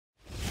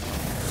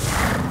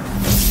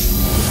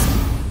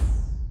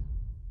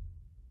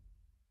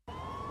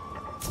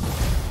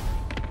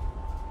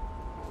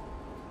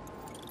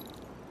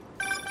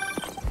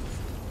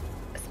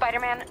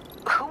Spider-Man,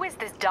 who is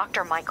this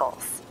Dr.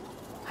 Michaels?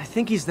 I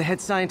think he's the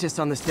head scientist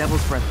on this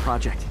Devil's Breath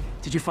project.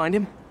 Did you find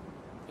him?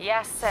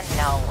 Yes and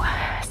no.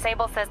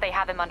 Sable says they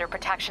have him under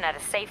protection at a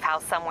safe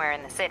house somewhere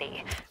in the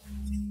city.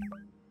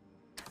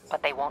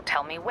 But they won't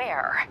tell me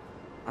where.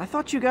 I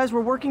thought you guys were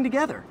working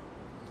together.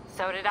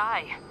 So did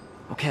I.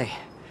 Okay.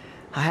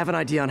 I have an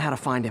idea on how to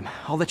find him.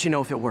 I'll let you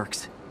know if it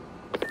works.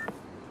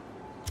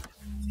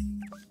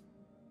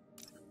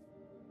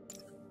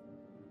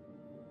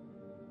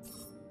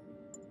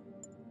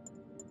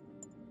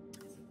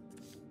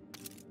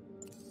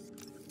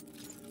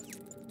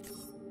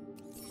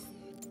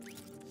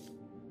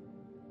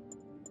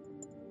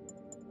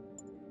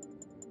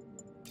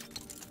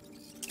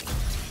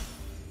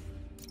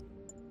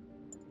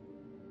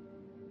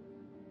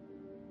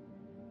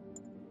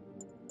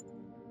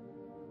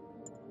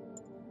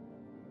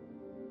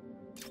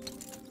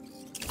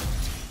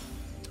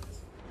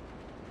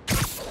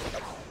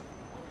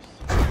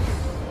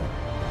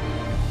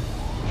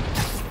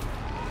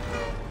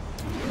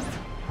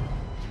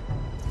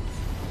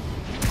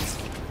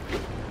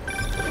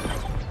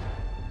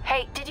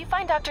 Hey, did you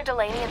find Dr.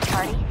 Delaney at the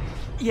party?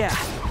 Yeah,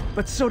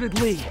 but so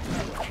did Lee.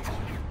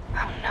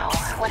 Oh no,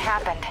 what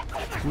happened?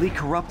 Lee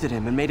corrupted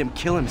him and made him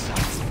kill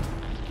himself.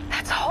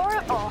 That's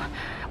horrible.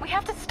 We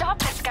have to stop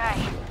this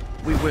guy.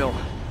 We will.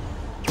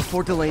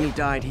 Before Delaney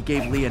died, he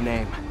gave Lee a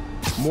name.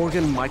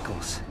 Morgan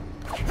Michaels.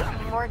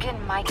 Morgan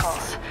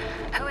Michaels.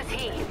 Who is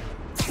he?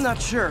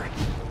 Not sure,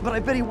 but I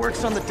bet he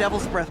works on the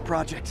Devil's Breath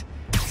project.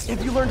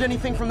 Have you learned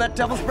anything from that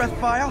Devil's Breath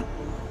file?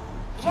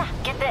 Yeah,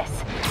 get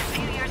this. A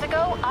few years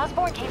ago,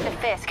 Osborn came to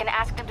Fisk and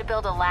asked him to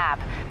build a lab,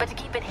 but to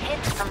keep it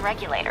hidden from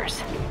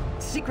regulators.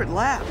 Secret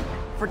lab?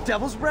 For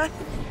Devil's Breath?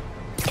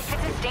 If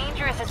it's as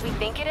dangerous as we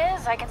think it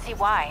is, I can see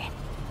why.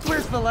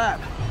 Where's the lab?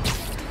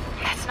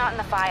 That's not in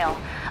the file.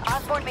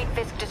 Osborn made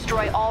Fisk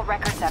destroy all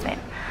records of it.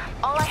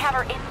 All I have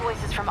are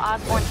invoices from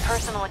Osborn's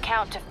personal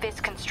account to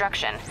Fisk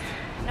Construction.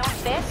 Knowing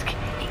Fisk,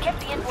 he kept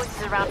the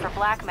invoices around for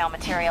blackmail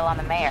material on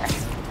the mayor.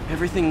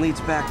 Everything leads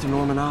back to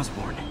Norman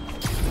Osborn.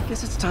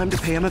 Guess it's time to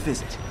pay him a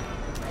visit.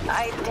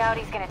 I doubt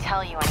he's gonna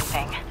tell you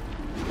anything.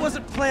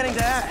 Wasn't planning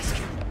to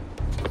ask.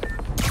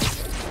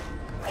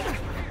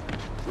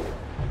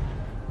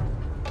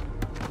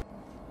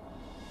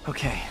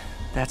 Okay,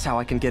 that's how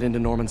I can get into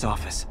Norman's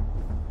office.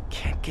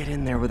 Can't get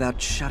in there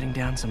without shutting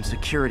down some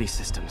security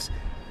systems.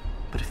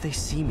 But if they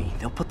see me,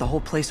 they'll put the whole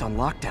place on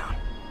lockdown.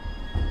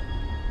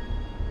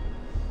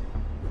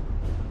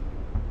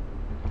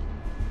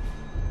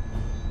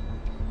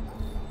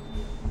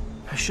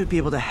 I should be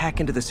able to hack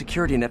into the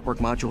security network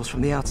modules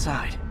from the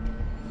outside.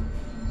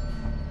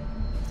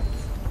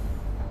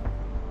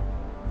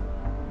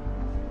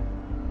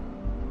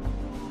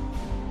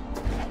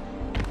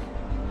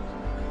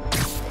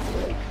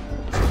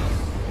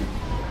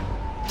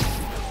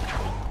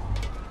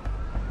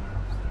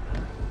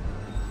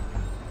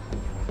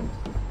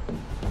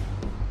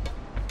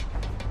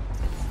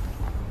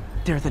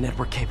 There are the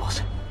network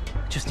cables.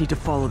 Just need to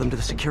follow them to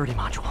the security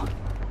module.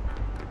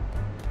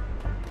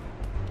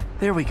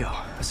 There we go,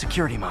 a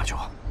security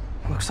module.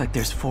 Looks like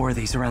there's 4 of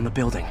these around the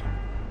building.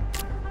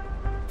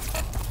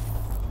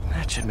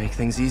 That should make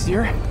things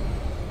easier.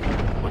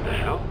 What the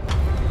hell?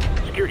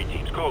 Security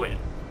teams, call in.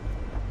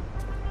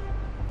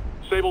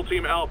 Sable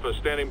Team Alpha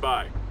standing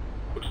by.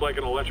 Looks like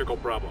an electrical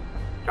problem.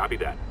 Copy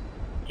that.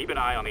 Keep an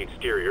eye on the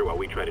exterior while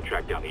we try to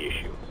track down the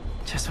issue.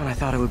 Just when I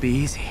thought it would be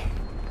easy.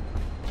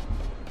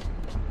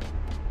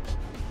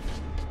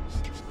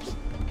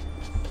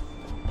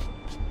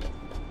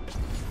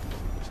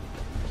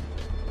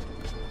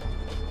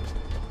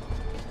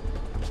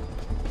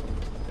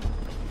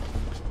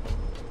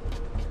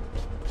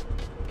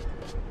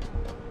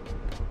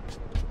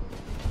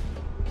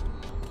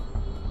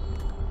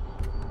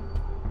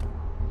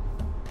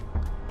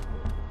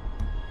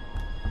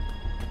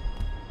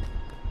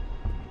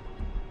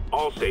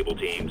 All Sable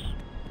teams.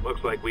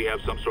 Looks like we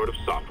have some sort of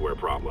software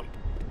problem.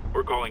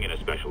 We're calling in a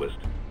specialist.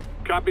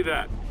 Copy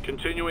that.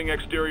 Continuing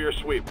exterior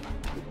sweep.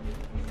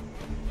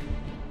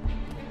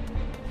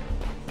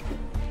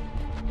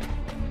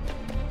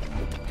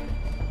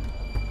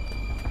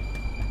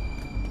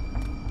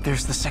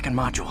 There's the second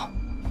module.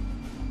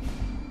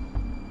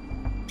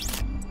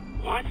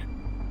 What?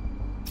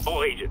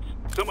 All agents,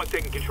 someone's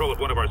taking control of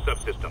one of our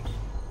subsystems.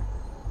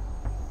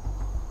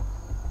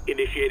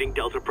 Initiating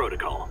Delta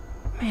Protocol.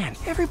 Man,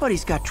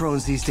 everybody's got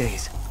drones these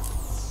days.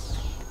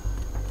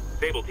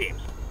 Sable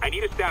teams, I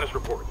need a status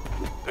report.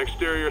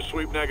 Exterior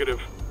sweep negative.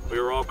 We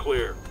are all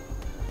clear.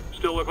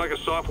 Still look like a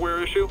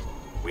software issue?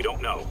 We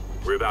don't know.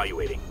 We're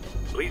evaluating.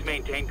 Please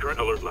maintain current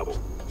alert level.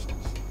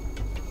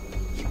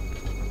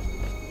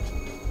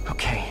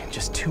 Okay,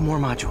 just 2 more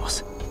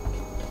modules.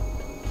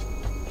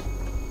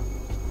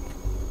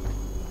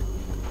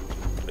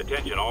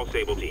 Attention all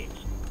Sable teams.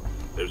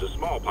 There's a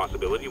small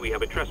possibility we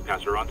have a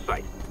trespasser on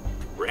site.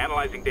 We're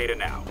analyzing data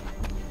now.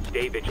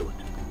 Stay vigilant.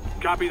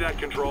 Copy that,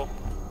 Control.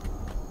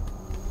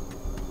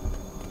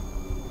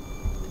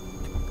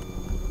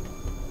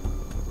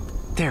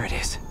 There it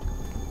is.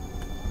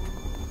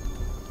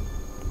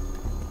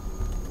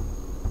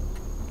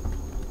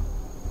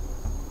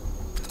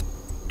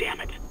 damn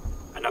it.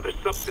 Another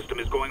subsystem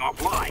is going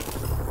offline.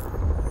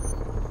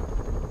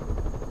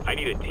 I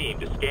need a team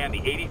to scan the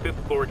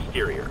 85th floor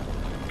exterior.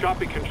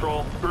 Copy,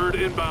 Control. Bird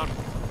inbound.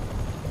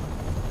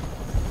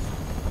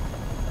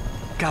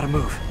 Gotta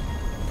move.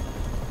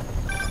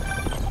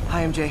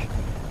 Hi, MJ.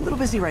 A little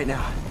busy right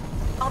now.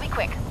 I'll be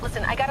quick.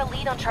 Listen, I got a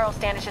lead on Charles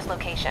Standish's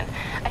location.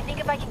 I think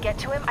if I can get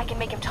to him, I can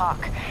make him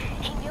talk.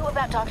 He knew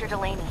about Dr.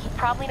 Delaney. He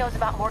probably knows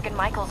about Morgan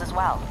Michaels as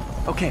well.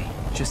 Okay,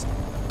 just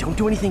don't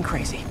do anything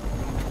crazy.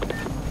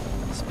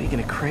 Speaking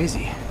of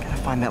crazy,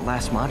 gotta find that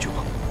last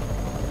module.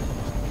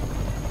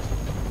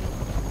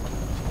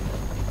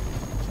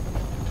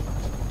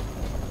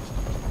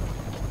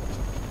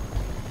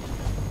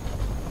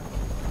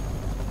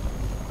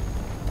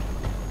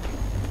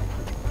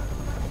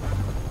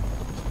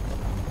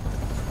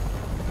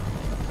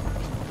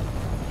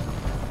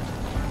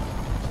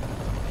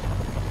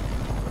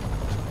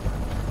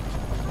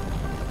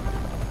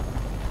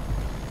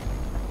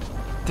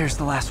 There's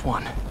the last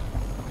one.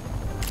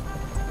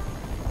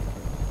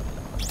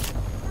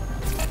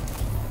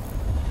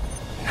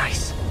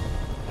 Nice.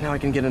 Now I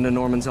can get into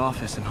Norman's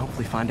office and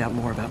hopefully find out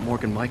more about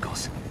Morgan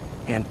Michaels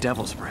and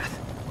Devil's Breath.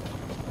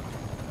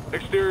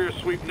 Exterior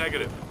sweep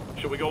negative.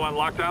 Should we go on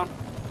lockdown?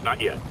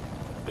 Not yet.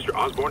 Mr.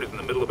 Osborn is in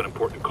the middle of an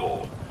important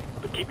call,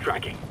 but keep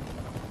tracking.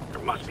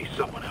 There must be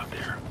someone out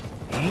there.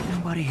 Ain't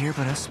nobody here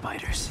but us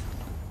spiders.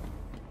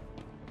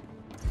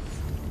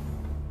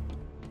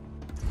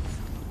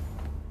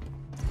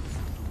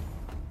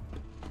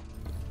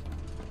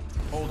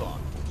 Hold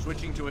on.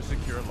 Switching to a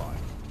secure line.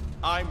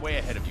 I'm way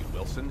ahead of you,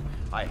 Wilson.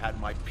 I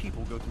had my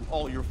people go through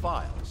all your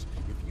files.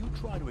 If you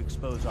try to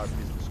expose our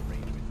business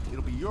arrangement,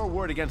 it'll be your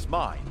word against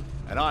mine.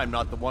 And I'm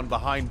not the one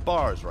behind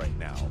bars right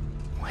now.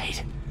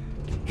 Wait,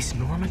 is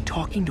Norman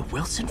talking to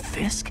Wilson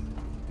Fisk?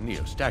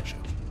 Neo statue.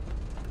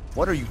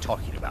 What are you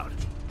talking about?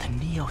 The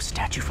Neo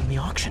statue from the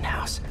auction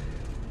house.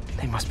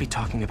 They must be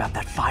talking about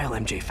that file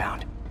MJ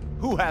found.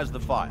 Who has the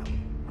file?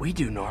 We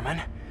do,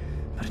 Norman.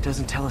 But it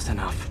doesn't tell us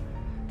enough.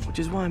 Which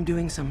is why I'm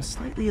doing some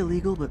slightly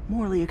illegal but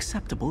morally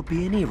acceptable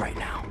B&E right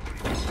now.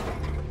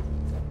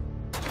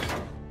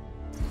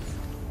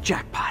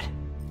 Jackpot.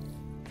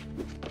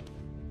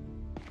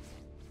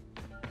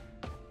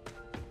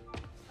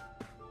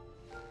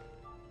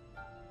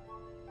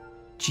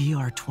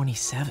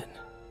 GR-27.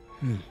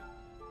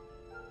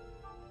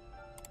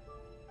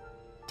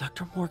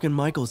 Dr. Morgan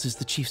Michaels is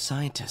the chief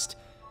scientist,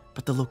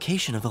 but the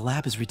location of the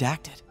lab is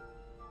redacted.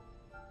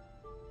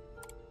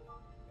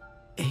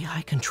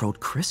 AI-controlled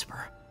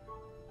CRISPR.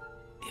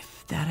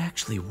 If that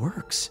actually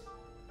works,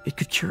 it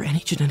could cure any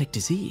genetic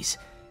disease.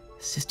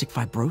 Cystic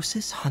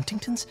fibrosis,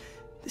 Huntington's.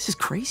 This is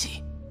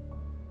crazy.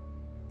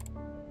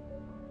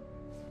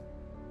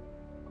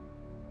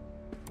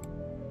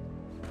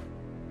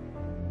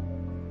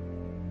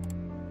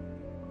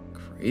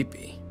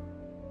 Creepy.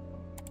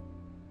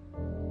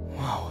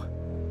 Whoa.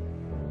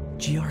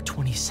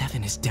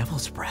 GR-27 is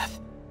Devil's Breath.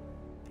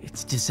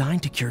 It's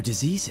designed to cure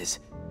diseases,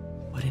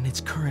 but in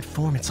its current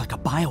form, it's like a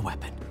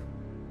bioweapon.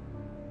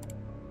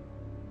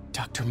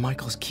 Dr.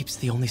 Michaels keeps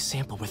the only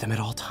sample with him at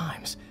all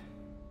times.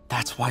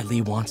 That's why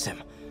Lee wants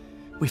him.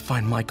 We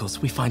find Michaels,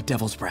 we find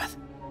Devil's Breath.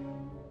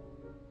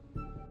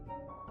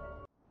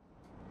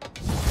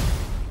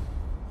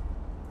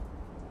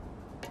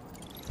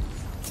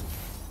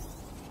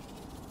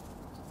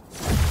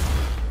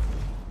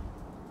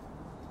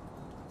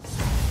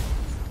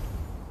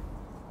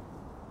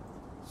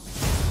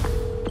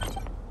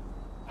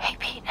 Hey,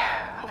 Pete.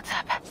 What's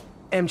up?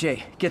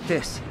 MJ, get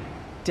this.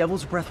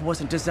 Devil's Breath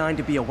wasn't designed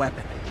to be a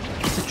weapon.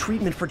 It's a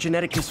treatment for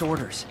genetic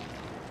disorders.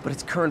 But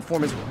its current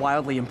form is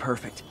wildly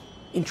imperfect.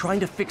 In trying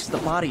to fix the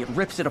body, it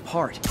rips it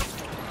apart.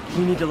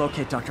 We need to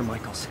locate Dr.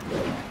 Michaels.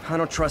 I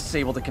don't trust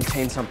Sable to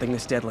contain something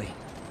this deadly.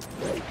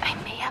 I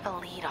may have a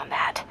lead on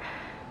that.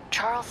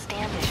 Charles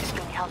Standish is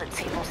being held at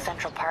Sable's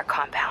Central Park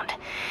compound.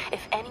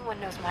 If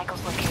anyone knows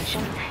Michael's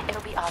location,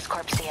 it'll be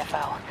Oscorp's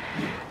CFO.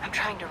 I'm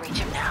trying to reach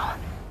him now.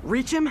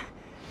 Reach him?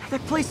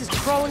 That place is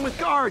crawling with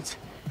guards.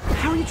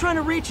 How are you trying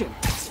to reach him?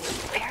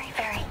 Very,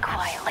 very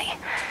quietly.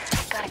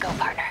 Gotta go,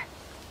 partner.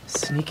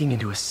 Sneaking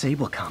into a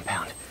Sable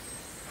compound.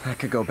 That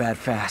could go bad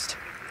fast.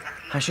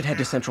 I should head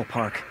to Central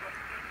Park.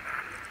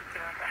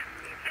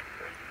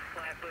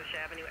 Flatbush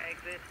Avenue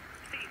exit.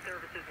 City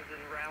services is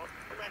en route.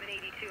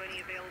 1182,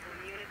 any available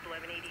units?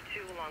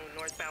 1182 along the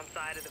northbound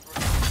side of the bridge.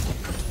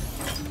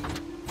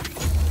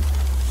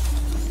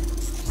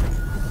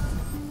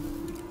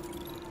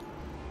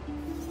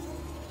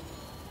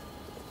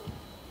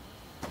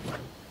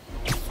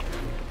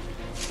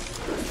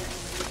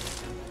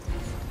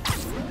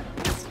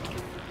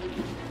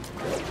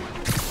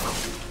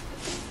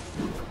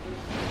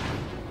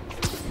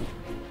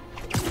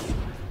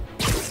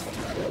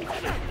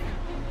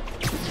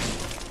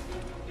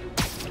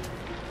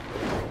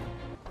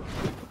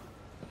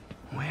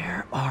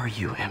 Where are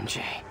you,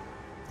 MJ?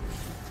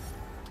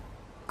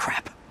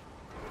 Crap.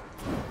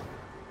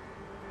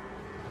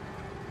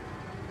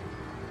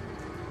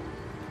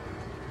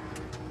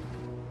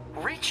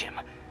 Reach him?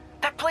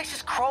 That place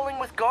is crawling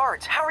with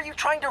guards. How are you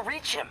trying to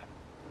reach him?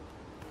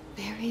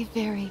 Very,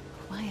 very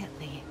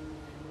quietly.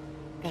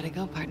 Gotta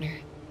go, partner.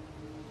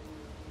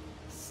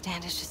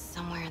 Standish is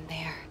somewhere in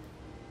there.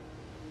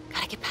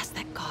 Gotta get past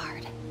that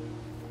guard.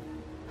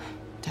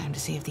 Time to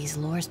see if these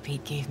lures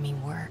Pete gave me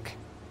work.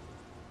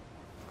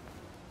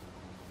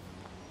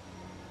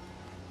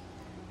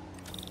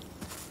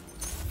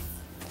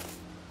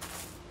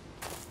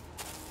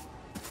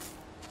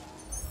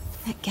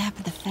 That gap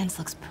in the fence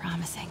looks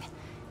promising.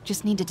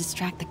 Just need to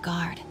distract the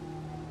guard.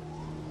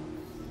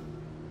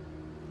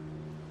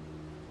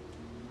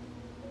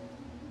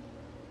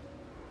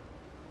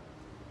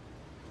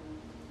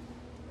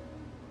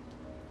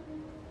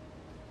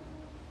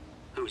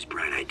 Whose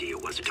bright idea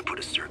was it to put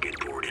a circuit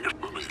board in a...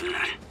 What was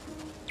that?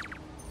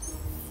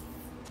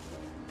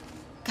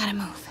 Gotta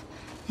move.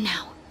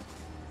 Now.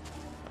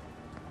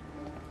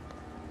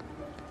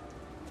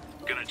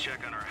 Gonna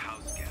check on our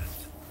house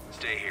guest.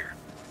 Stay here.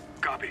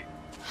 Copy.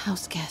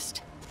 House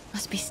guest.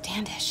 Must be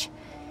Standish.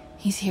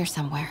 He's here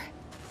somewhere.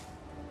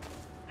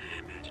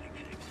 Imagining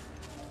things.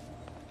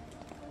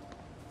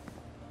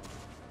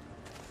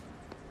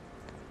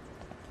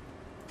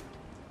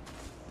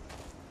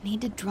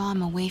 Need to draw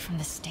him away from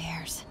the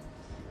stairs.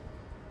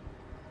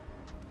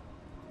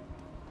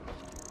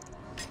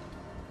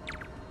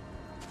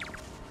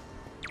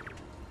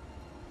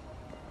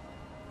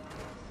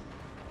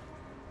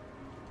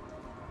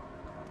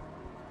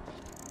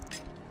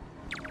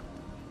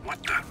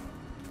 What the...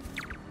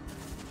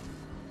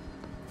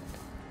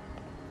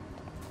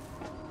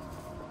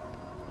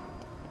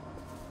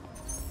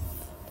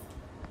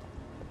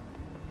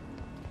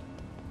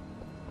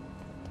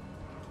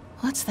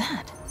 What's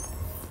that?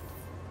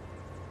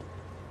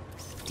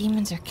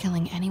 Demons are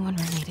killing anyone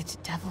related to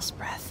Devil's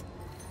Breath.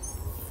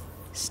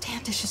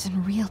 Standish is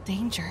in real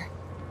danger.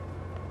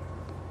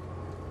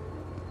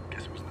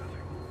 Guess it was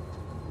nothing.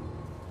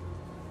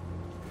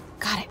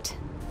 Got it.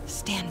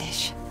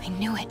 Standish. I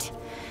knew it.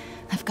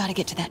 I've got to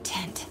get to that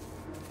tent.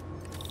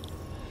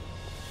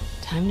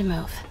 Time to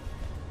move.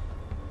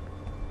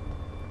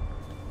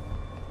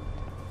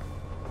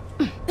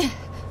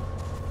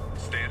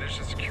 Standish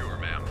is secure,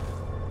 ma'am.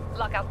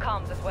 Lockout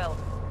comms as well.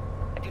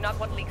 I do not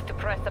want leaks to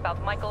press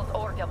about Michael's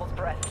or Devil's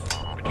Breath.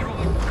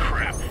 Patrolling.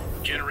 Crap.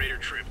 Generator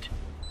tripped.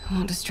 I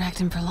won't distract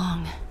him for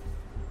long.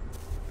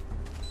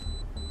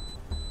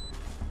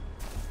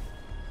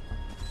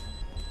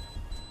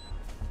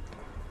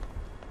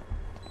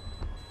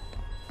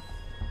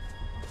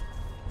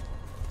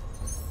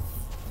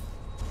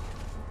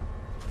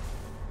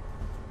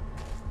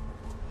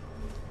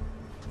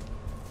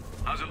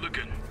 How's it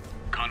looking?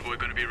 Convoy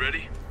gonna be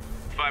ready?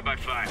 5 by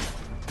 5.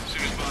 As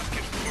soon as boss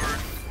gets the word,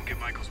 we'll get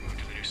Michael's moved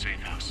to the new safe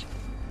house.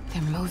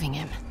 They're moving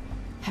him.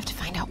 Have to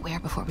find out where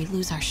before we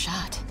lose our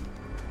shot.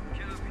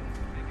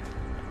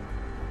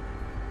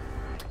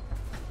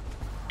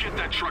 Get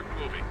that truck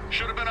moving.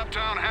 Should have been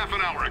uptown half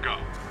an hour ago.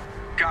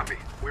 Copy.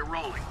 We're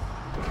rolling.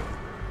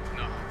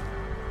 No.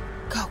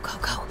 Go, go,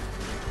 go.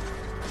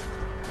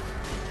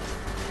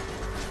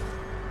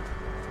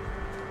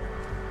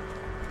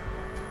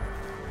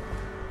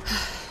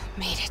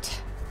 Made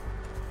it.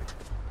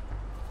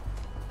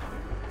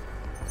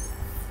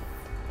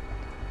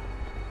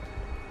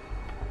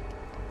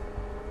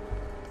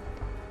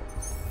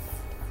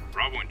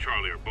 Bravo and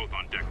Charlie are both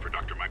on deck for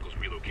Dr. Michael's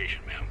relocation,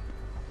 ma'am.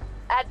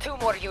 Add 2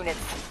 more units.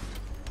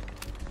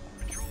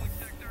 Patrolling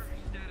sector,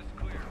 status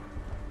clear.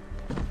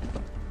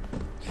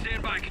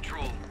 Stand by,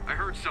 Control. I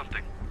heard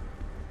something.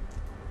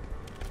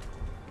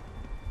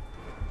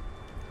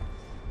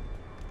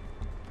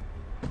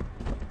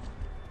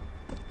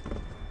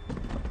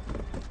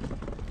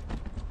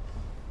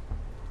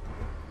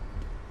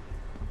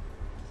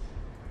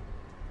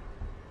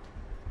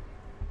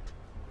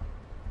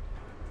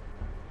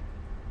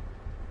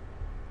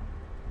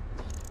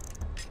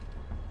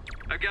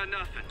 I got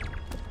nothing.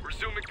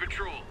 Resuming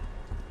patrol.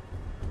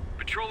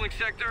 Patrolling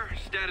sector,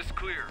 status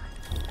clear.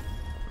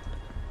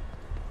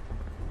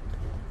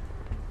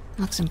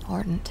 Looks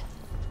important.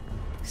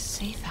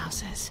 Safe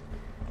houses.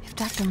 If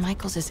Dr.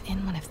 Michaels is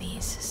in one of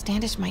these,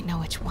 Standish might know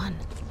which one.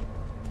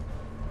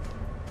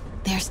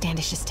 There's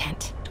Standish's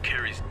tent.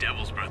 Carries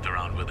Devil's Breath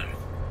around with him.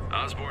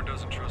 Osborn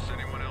doesn't trust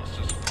anyone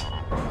else's.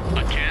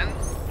 Again?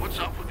 What's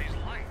up with these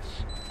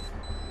lights?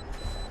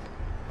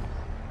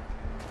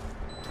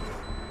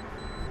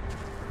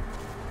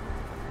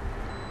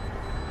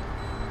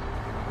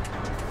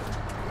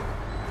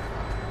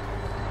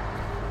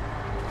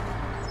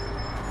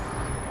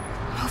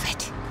 Move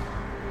it.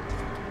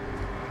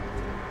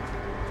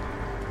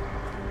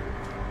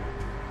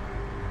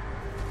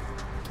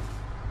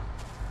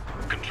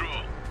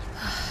 Control.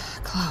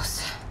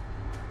 Close.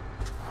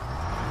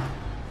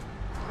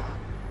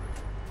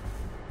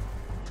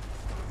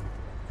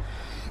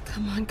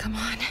 Come on, come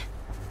on.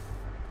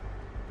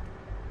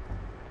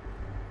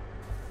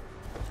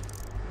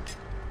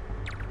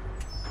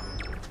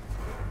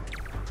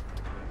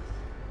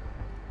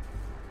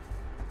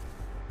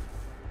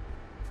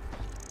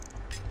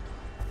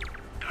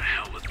 The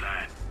hell was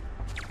that?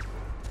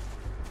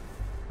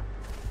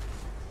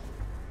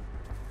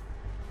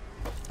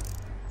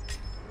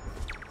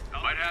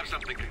 Might have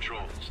something,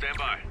 Control. Stand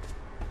by.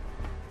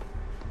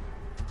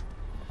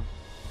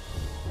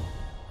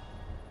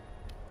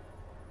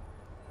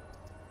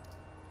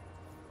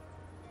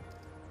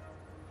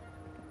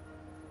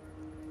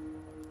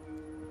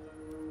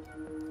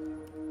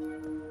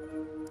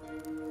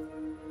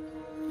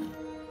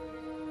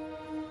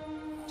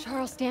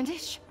 Charles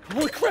Standish?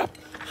 Holy crap!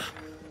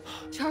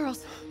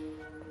 Charles,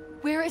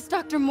 where is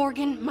Dr.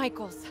 Morgan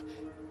Michaels?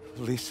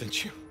 Lee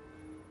sent you.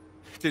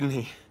 Didn't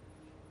he?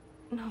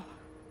 No.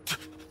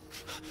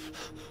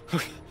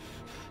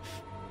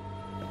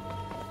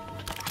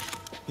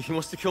 He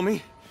wants to kill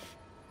me?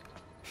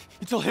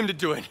 You tell him to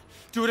do it.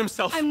 Do it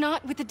himself. I'm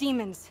not with the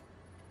demons.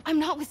 I'm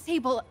not with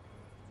Sable.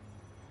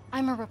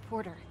 I'm a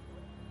reporter.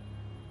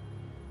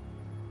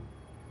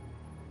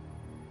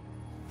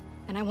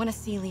 And I want to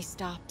see Lee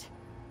stopped.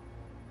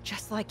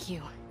 Just like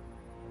you.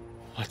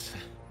 Watson.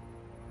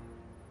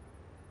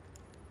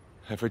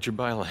 I've read your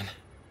byline.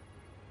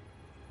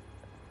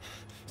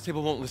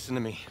 Sable won't listen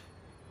to me.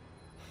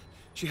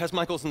 She has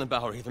Michaels in the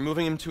Bowery. They're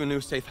moving him to a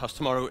new safe house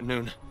tomorrow at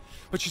noon.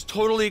 But she's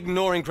totally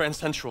ignoring Grand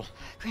Central.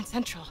 Grand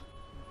Central?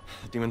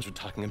 The demons were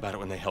talking about it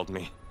when they held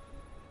me.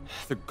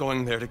 They're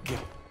going there to get...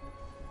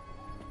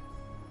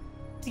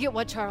 To get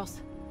what,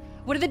 Charles?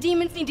 What do the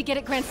demons need to get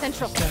at Grand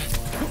Central?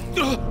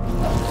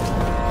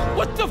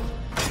 What the...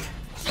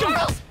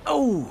 Charles!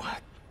 Oh!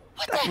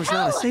 What That the was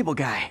hell? not a Sable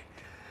guy.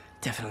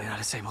 Definitely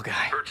not a Sable guy.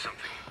 Heard something.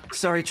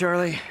 Sorry,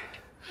 Charlie.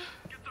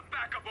 Get some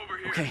backup over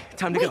here. Okay,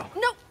 time to Wait, go.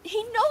 no,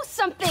 he knows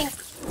something!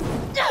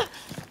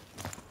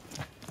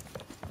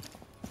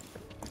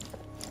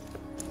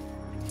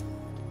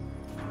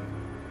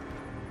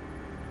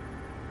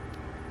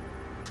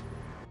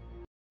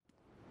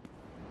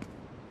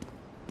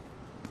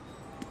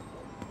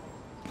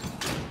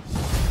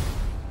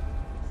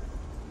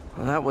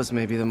 Well, that was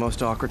maybe the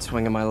most awkward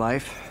swing of my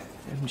life.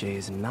 MJ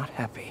is not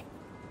happy.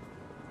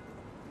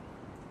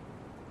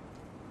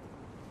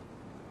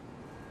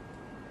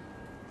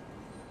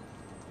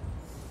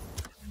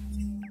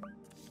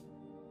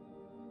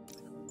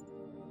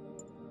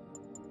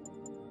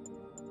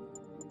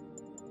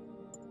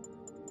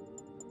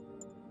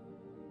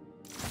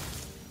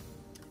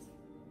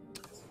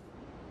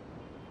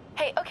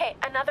 Hey, okay,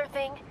 another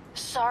thing.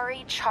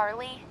 Sorry,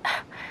 Charlie.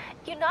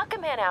 You knock a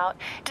man out,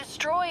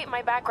 destroy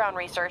my background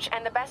research,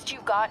 and the best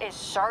you've got is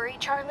sorry,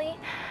 Charlie?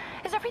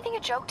 Is everything a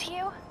joke to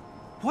you?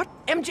 What?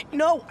 MJ?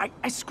 No,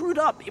 I screwed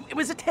up. It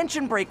was a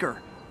tension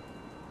breaker.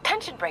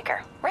 Tension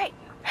breaker, right.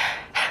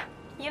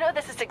 You know,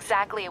 this is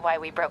exactly why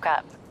we broke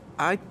up.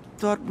 I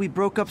thought we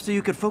broke up so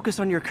you could focus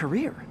on your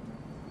career.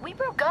 We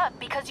broke up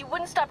because you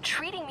wouldn't stop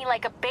treating me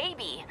like a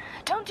baby.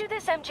 Don't do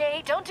this,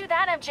 MJ. Don't do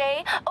that,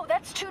 MJ. Oh,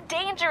 that's too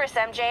dangerous,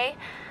 MJ.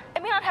 I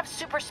may not have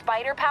super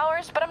spider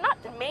powers, but I'm not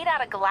made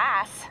out of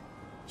glass.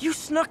 You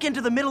snuck into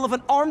the middle of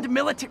an armed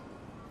military...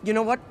 You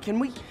know what? Can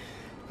we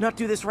not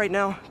do this right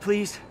now,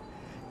 please?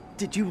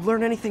 Did you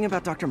learn anything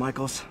about Dr.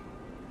 Michaels?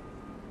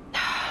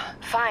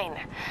 Fine.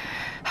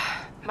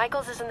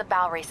 Michaels is in the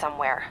Bowery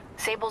somewhere.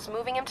 Sable's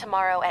moving him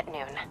tomorrow at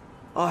noon.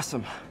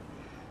 Awesome.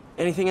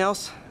 Anything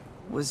else?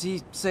 Was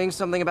he saying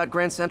something about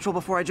Grand Central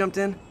before I jumped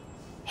in?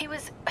 He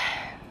was...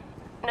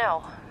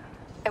 No.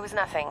 It was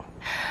nothing.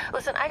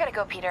 Listen, I gotta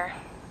go, Peter.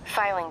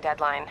 Filing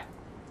deadline.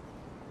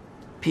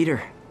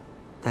 Peter.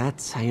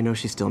 That's how you know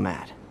she's still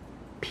mad.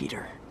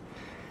 Peter.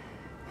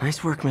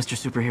 Nice work, Mr.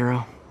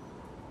 Superhero.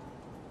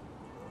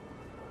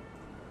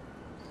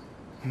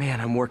 Man,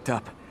 I'm worked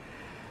up.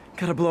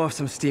 Gotta blow off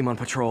some steam on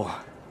patrol.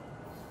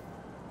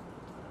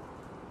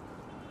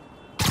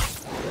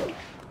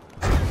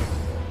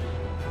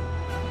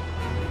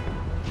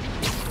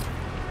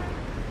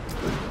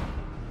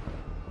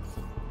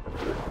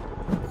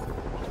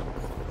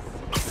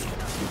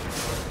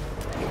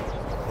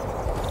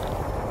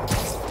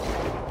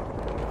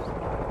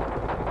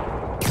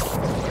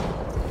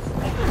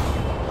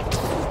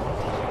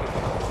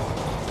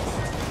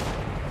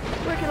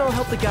 I'll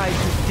help the guys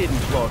who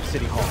didn't blow up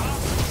City Hall.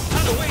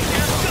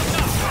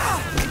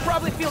 You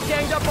probably feel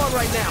ganged up on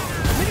right now.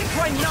 Maybe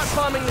try not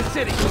bombing the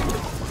city.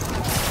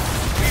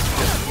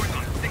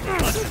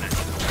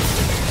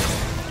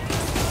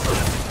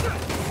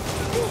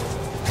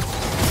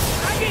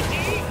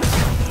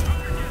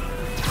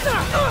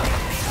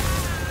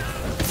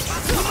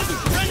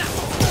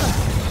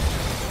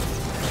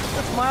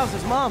 That's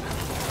Miles' mom.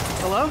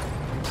 Hello?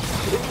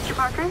 Mr.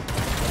 Parker?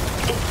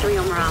 It's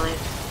Rio Morales.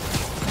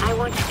 I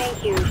want to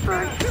thank you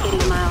for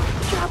getting Miles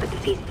the job at the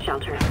feast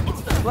shelter.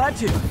 Glad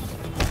to.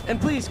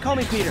 And please, call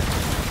me Peter.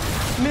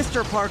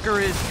 Mr. Parker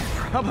is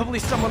probably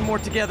someone more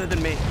together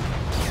than me.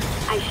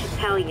 I should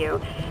tell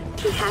you,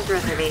 he has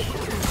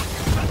reservations.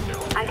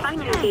 I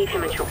finally gave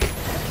him a choice.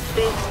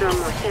 This or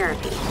more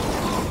therapy.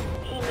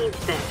 He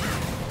needs this.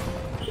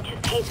 He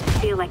just hates to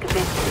feel like a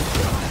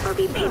victim or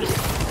be pitied.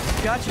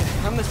 Gotcha.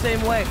 I'm the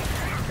same way.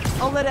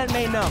 I'll let Aunt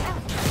May know.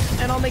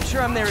 And I'll make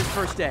sure I'm there his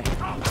first day.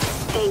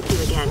 Thank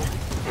you again.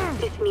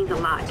 This means a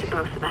lot to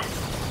both of us.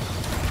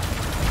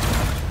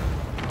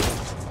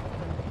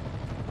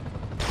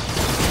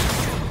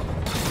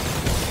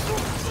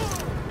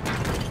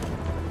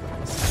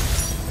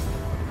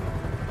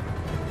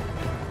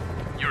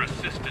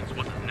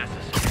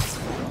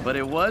 but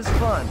it was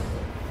fun.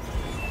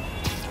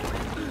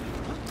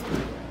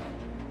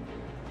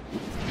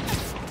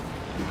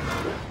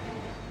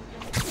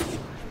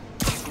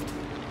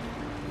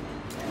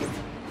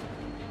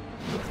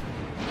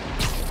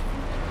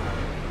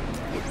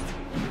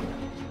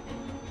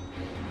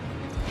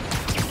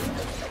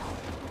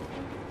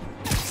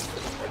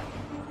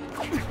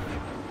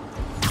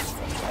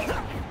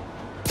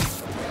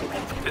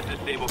 This is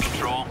Stable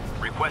Control.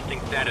 Requesting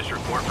status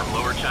report from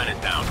Lower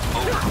Chinatown.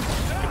 Over.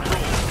 Control.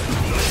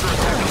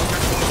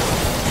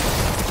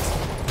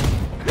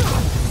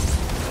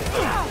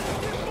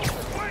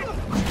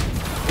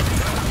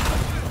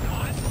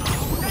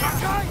 Demons are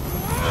attacking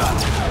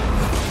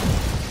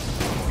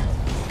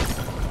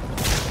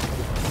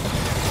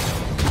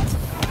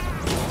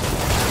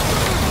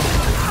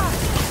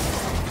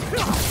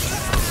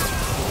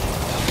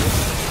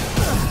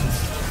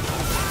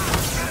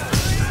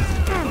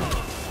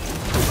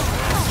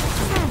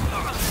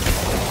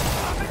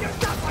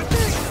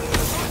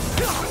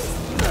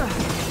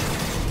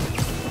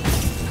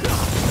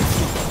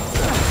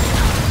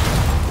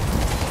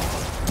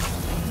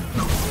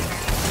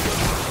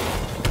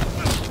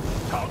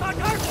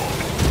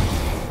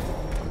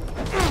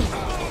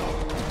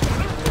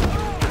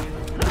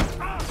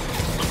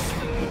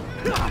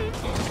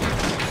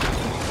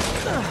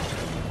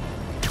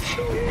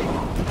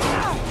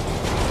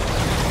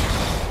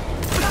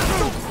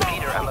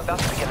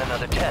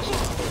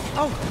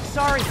Oh,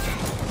 sorry.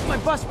 My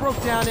bus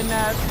broke down and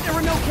there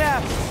were no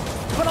cabs.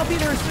 But I'll be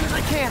there as soon as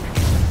I can.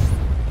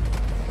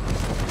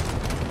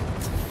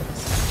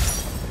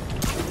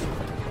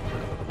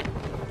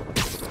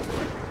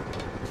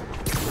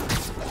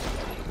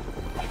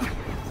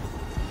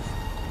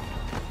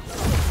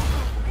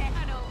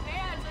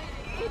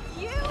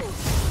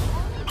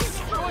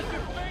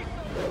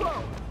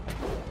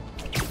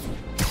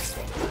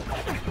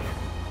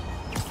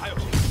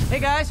 Hey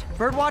guys,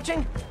 bird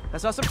watching? I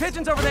saw some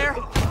pigeons over there.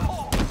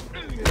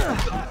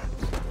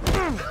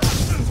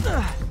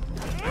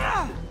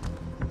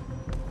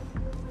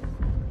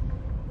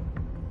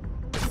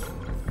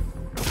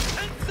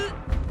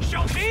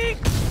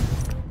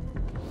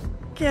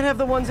 Can't have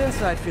the ones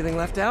inside feeling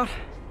left out.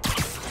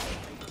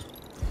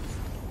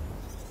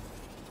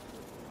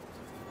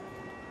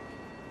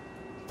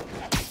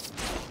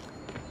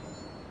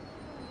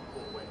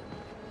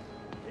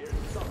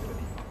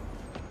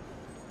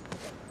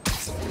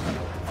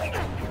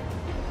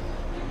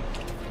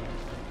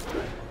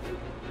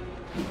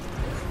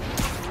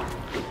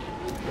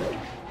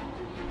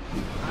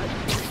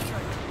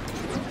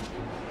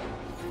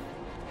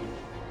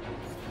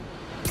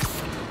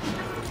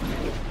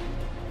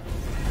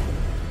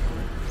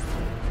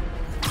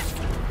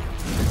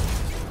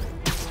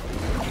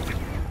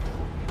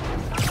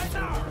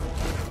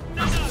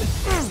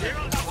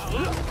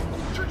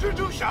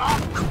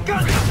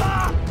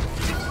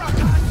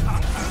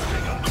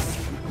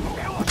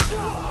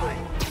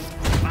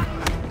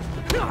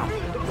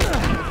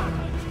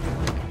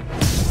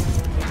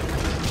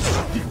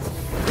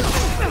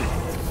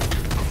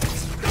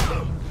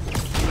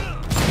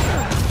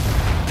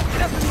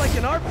 Nothing like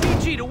an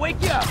RPG to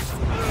wake you up.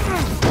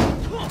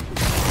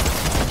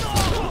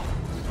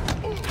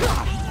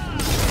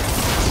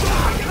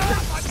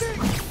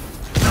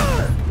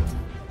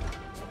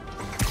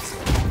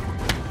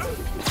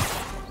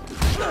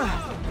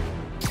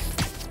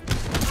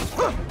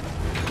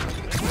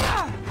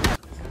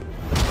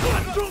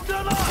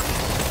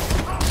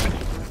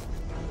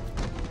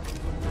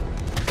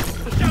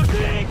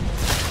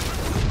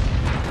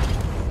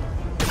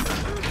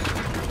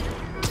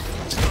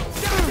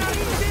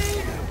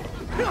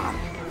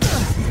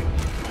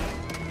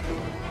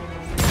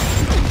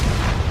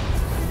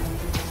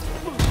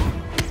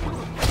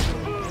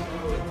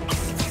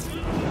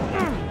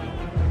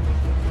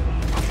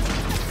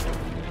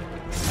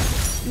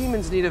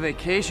 Demons need a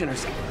vacation or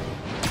something.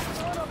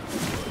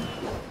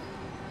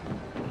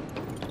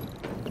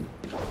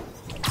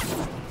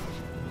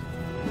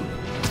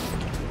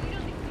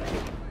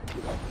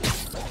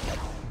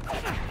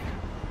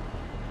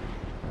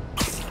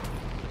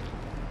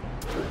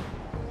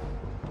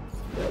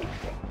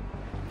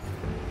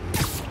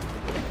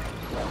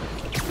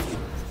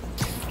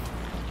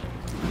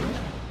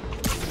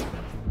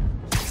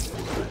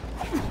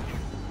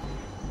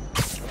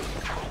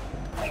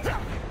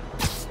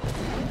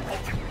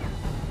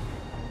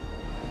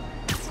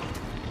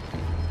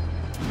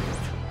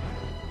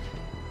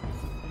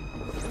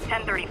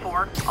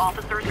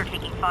 Officers are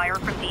taking fire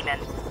from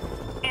demons.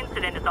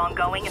 Incident is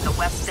ongoing in the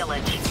West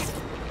Village.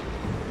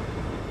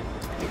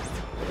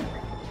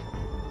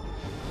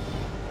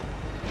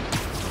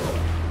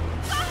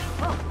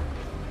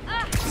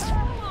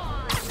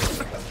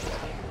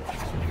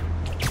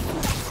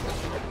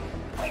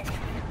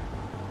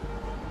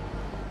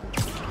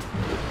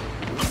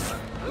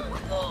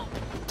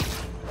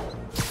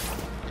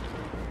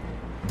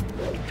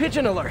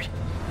 Pigeon alert!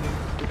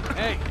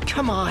 Hey,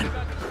 come on!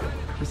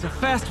 He's a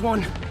fast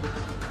one.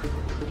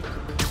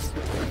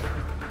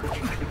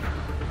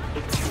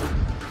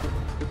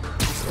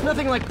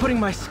 Nothing like putting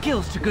my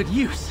skills to good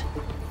use.